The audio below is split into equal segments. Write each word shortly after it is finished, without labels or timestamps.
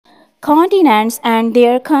Continents and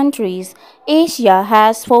their countries. Asia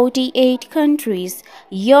has 48 countries.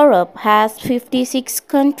 Europe has 56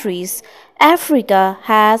 countries. Africa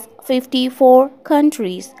has 54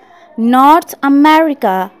 countries. North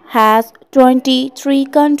America has 23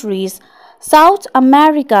 countries. South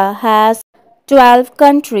America has 12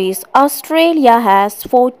 countries. Australia has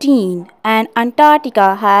 14 and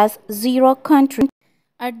Antarctica has 0 countries.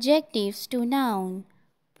 Adjectives to noun: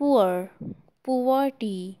 poor,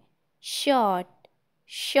 poverty, short,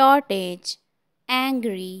 shortage,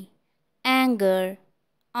 angry, anger,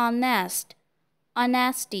 honest,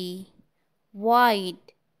 honesty,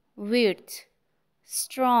 wide, width,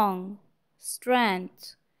 strong,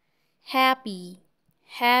 strength, happy,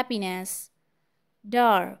 happiness,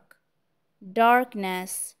 dark,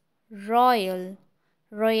 darkness, royal,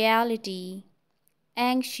 royalty,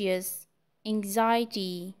 anxious,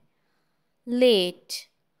 anxiety, late,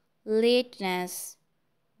 lateness,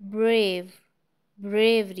 brave,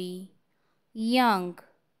 bravery, young,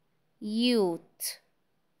 youth,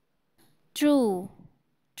 true,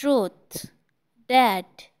 truth, dead,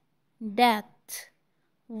 death,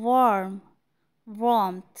 warm,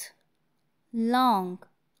 warmth, long,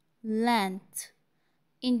 length,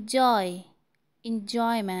 enjoy,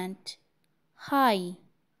 enjoyment, high,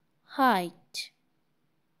 height.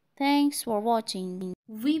 Thanks for watching.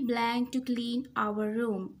 We blank to clean our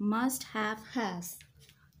room must have has.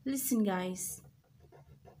 Listen guys.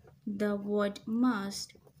 The word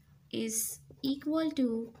must is equal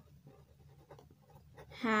to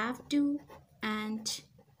have to and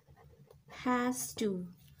has to.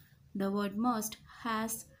 The word must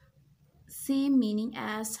has same meaning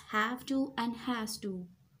as have to and has to.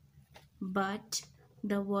 But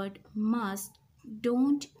the word must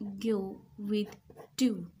don't go with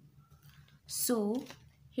to. So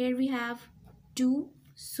here we have to,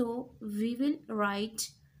 so we will write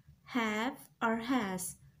have or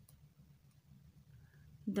has.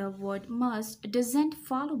 The word must doesn't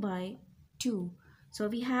follow by to, so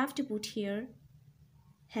we have to put here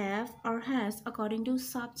have or has according to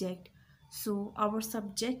subject. So our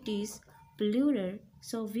subject is plural,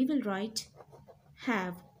 so we will write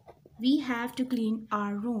have. We have to clean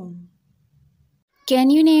our room. Can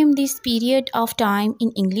you name this period of time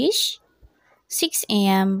in English? 6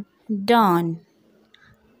 a.m. dawn,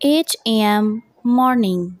 8 a.m.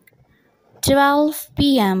 morning, 12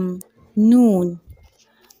 p.m. noon,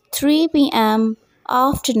 3 p.m.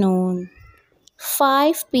 afternoon,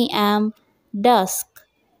 5 p.m. dusk,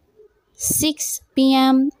 6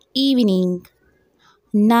 p.m. evening,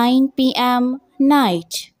 9 p.m.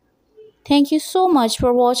 night. Thank you so much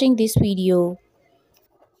for watching this video.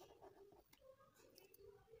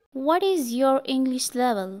 What is your English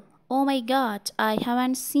level? Oh my god, I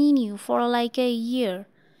haven't seen you for like a year.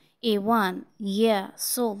 A1, yeah,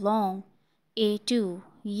 so long. A2,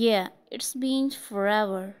 yeah, it's been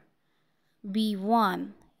forever.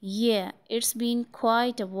 B1, yeah, it's been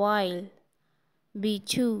quite a while.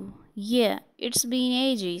 B2, yeah, it's been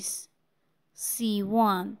ages.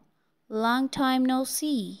 C1, long time no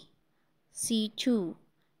see. C2,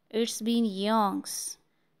 it's been yonks.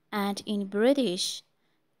 And in British,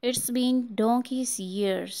 it's been donkey's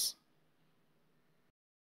years.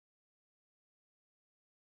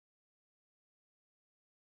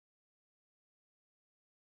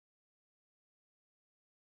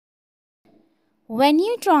 When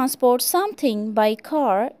you transport something by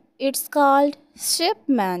car, it's called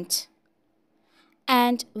shipment.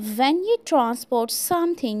 And when you transport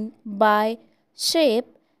something by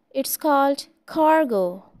ship, it's called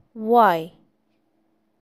cargo. Why?